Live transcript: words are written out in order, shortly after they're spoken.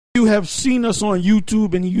have seen us on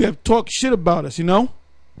YouTube and you have talked shit about us, you know.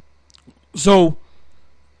 So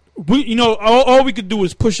we, you know, all we could do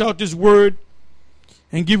is push out this word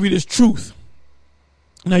and give you this truth.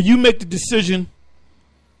 Now you make the decision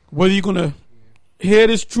whether you're gonna hear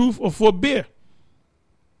this truth or forbear.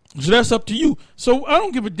 So that's up to you. So I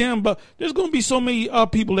don't give a damn about. There's gonna be so many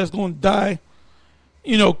people that's gonna die.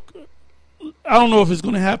 You know, I don't know if it's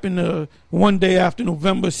gonna happen one day after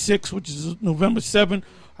November 6th, which is November 7th.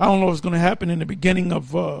 I don't know if it's gonna happen in the beginning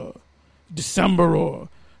of December or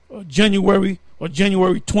January or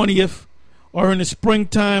January 20th or in the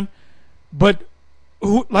springtime. But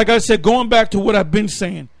like I said, going back to what I've been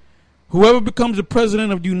saying, whoever becomes the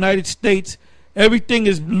president of the United States, everything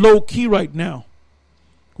is low key right now.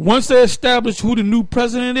 Once they establish who the new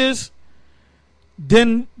president is,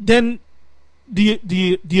 then the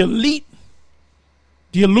elite,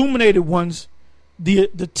 the illuminated ones,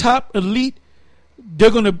 the top elite, they're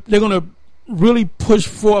gonna really push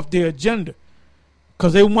forth their agenda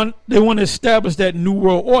because they want to establish that new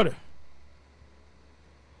world order.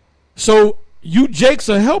 So you Jakes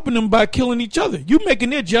are helping them by killing each other. You making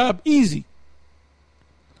their job easy.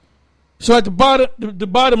 So at the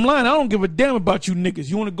bottom line, I don't give a damn about you niggas.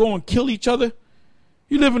 You want to go and kill each other?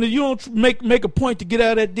 You don't make a point to get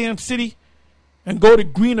out of that damn city and go to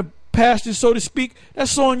greener pastures, so to speak.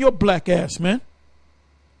 That's on your black ass, man.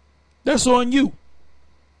 That's on you.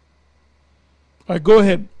 All right, go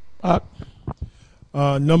ahead.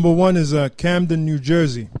 Number one is Camden, New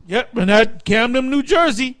Jersey. Yep, and that Camden, New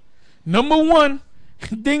Jersey. Number one.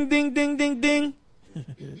 Ding, ding, ding, ding, ding.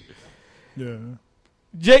 Yeah.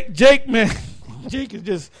 Jake, man. Jake is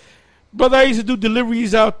just, brother. I used to do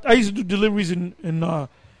deliveries in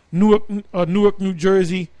Newark, New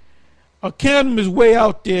Jersey. Camden is way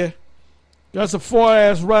out there. That's a far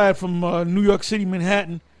ass ride from New York City,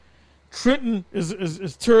 Manhattan. Trenton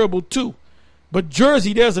is terrible too, but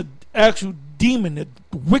Jersey, there's an actual demon, a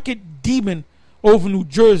wicked demon over New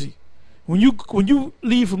Jersey. When you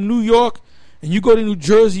leave from New York and you go to New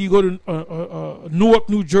Jersey, you go to Newark,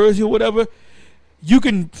 New Jersey, or whatever, you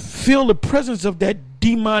can feel the presence of that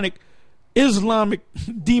Islamic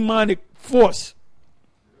demonic force.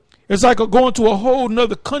 It's like going to a whole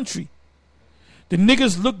nother country. The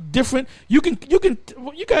niggas look different. You got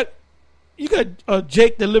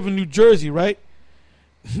Jake that live in New Jersey, right?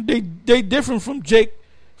 They different from Jake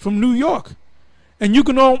from New York. And you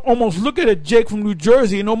can almost look at a Jake from New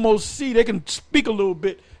Jersey and almost see they can speak a little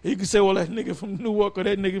bit. You can say, well, that nigga from Newark or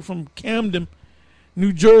that nigga from Camden,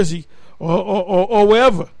 New Jersey, or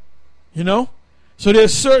wherever, you know. So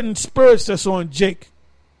there's certain spirits that's on Jake.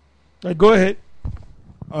 Right, go ahead.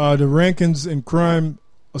 The rankings in crime: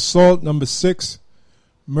 assault number 6,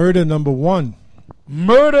 murder number 1.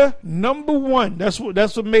 Murder number 1. That's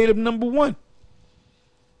what made him number 1.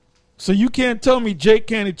 So you can't tell me Jake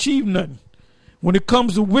can't achieve nothing. When it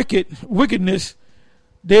comes to wickedness,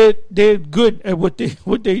 they're good at what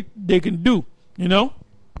they can do. You know,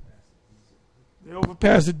 they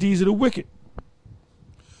overpass the deeds of the wicked.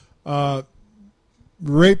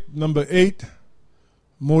 Rape number 8,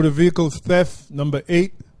 motor vehicle theft number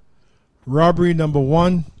 8, robbery number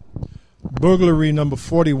 1, burglary number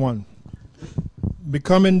 41.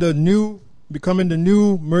 Becoming the new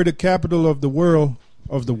murder capital of the world.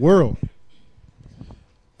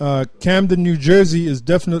 Camden, New Jersey is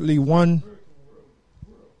definitely one.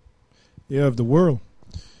 Yeah, of the world.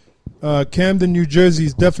 Camden, New Jersey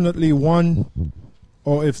is definitely one,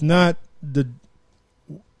 or if not the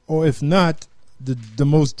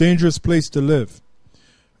most dangerous place to live.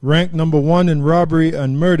 Ranked number 1 in robbery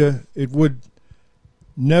and murder, it would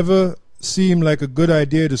never seem like a good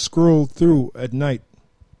idea to scroll through at night.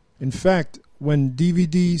 In fact, when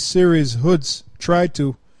DVD series hoods tried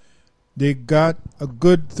to, they got a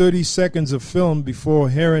good 30 seconds of film before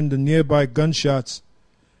hearing the nearby gunshots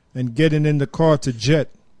and getting in the car to jet.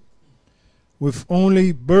 With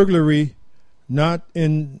only burglary not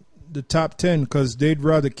in the top 10 because they'd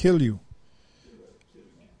rather kill you.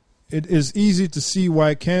 It is easy to see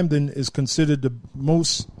why Camden is considered the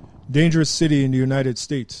most dangerous city in the United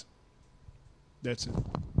States. That's it.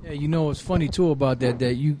 Yeah, you know what's funny too about that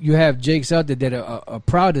you have Jakes out there that are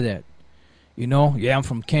proud of that. You know, yeah, I'm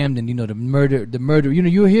from Camden. You know, the murder. You know,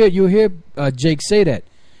 you hear Jake say that.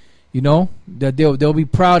 You know, that they'll be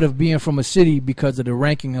proud of being from a city because of the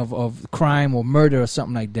ranking of crime or murder or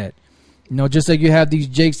something like that. You know, just like you have these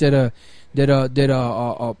Jakes that are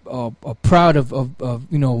proud of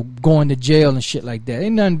you know, going to jail and shit like that.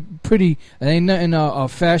 Ain't nothing pretty. Ain't nothing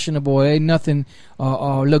fashionable. Ain't nothing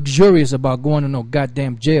luxurious about going to no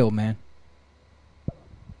goddamn jail, man.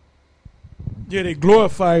 Yeah, they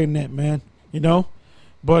glorifying that, man. You know,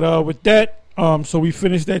 But with that, so we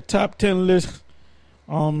finished that top 10 list.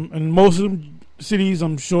 And most of them cities,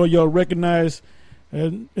 I'm sure y'all recognize,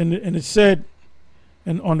 and it said,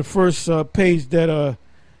 and on the first page that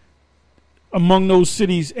among those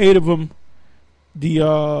cities, 8 of them, the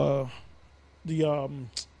how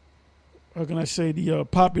can I say, the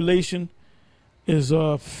population is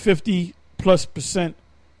 50+%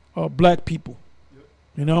 black people,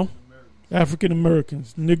 you know, African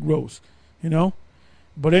Americans, Negroes, you know.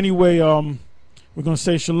 But anyway, we're gonna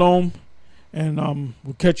say shalom, and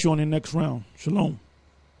we'll catch you on the next round. Shalom.